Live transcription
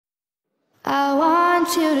I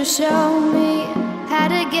want you to show me how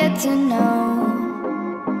to get to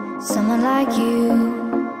know someone like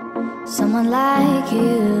you, someone like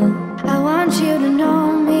you. I want you to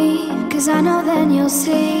know me, 'cause I know then you'll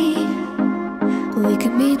see we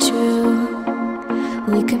can be true,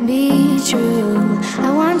 we can be true. I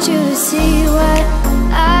want you to see what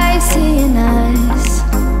I see in us,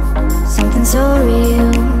 something so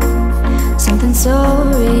real, something so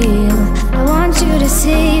real. I want you to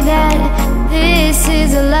see that this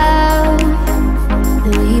is a love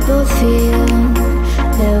that we both feel,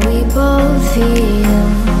 that we both feel.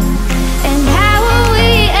 And how will we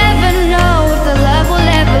ever know if the love will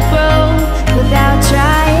ever grow without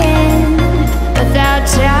trying, without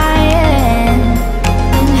trying?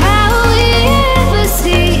 And how will we ever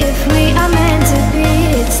see if we are meant to be?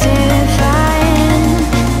 It's terrifying,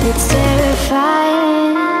 it's terrifying.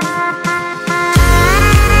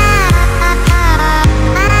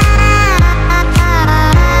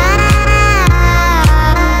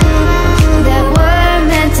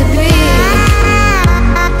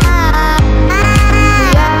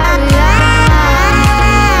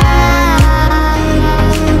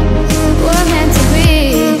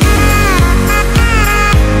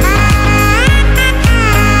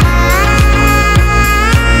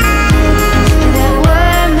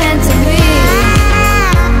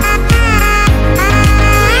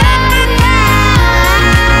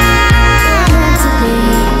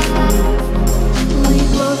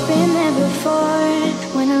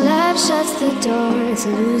 It's a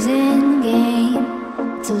losing game,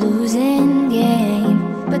 it's a losing game.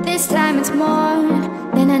 But this time it's more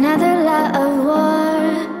than another lot of war.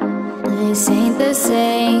 This ain't the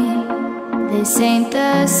same, this ain't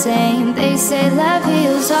the same. They say love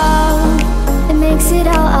heals all, it makes it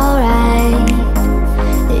all alright.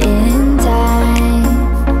 In time,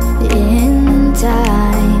 in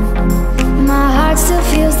time. My heart still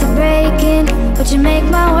feels the breaking, but you make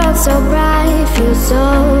my world so bright. Feels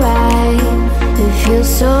so right, it feels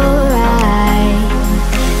so right.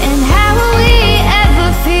 And how will we ever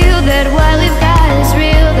feel that what we've got is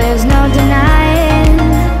real? There's no denying,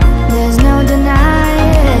 there's no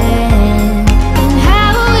denying. And how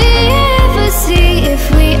will we ever see if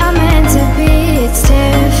we are meant to be? It's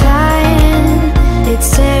terrifying, it's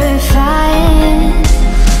terrifying.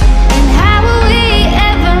 And how will we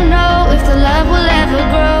ever know if the love will ever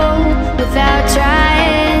grow without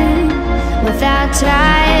trying, without trying?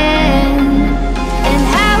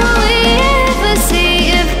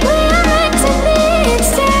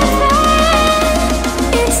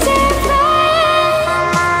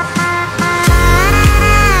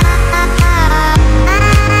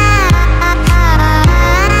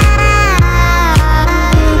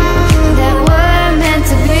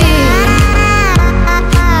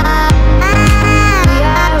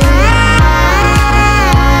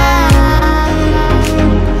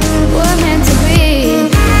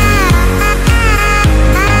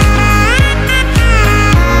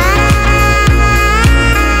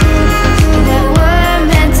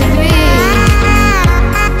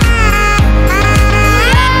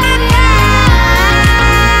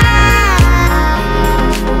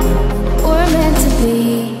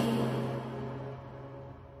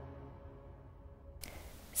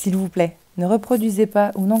 S'il vous plaît, ne reproduisez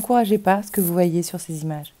pas ou n'encouragez pas ce que vous voyez sur ces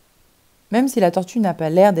images. Même si la tortue n'a pas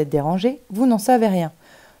l'air d'être dérangée, vous n'en savez rien.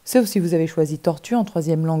 Sauf si vous avez choisi tortue en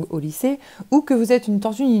 3e langue au lycée ou que vous êtes une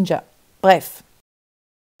tortue ninja. Bref.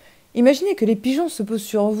 Imaginez que les pigeons se posent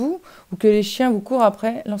sur vous ou que les chiens vous courent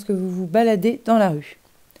après lorsque vous vous baladez dans la rue.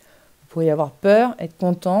 Vous pourriez avoir peur, être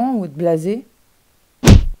content ou être blasé.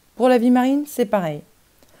 Pour la vie marine, c'est pareil.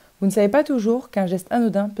 Vous ne savez pas toujours qu'un geste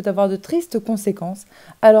anodin peut avoir de tristes conséquences,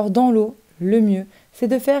 alors dans l'eau, le mieux, c'est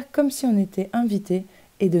de faire comme si on était invité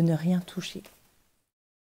et de ne rien toucher.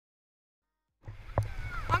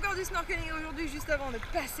 Encore du snorkeling aujourd'hui, juste avant de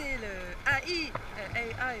passer le AI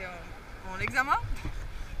en examen.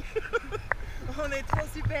 On est trop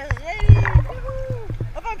super ready.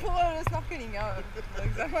 Enfin pour le snorkeling,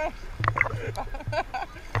 l'examen.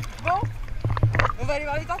 Bon, on va aller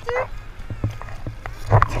voir les tortues.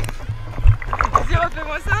 Vas-y,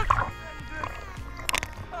 refais-moi ça.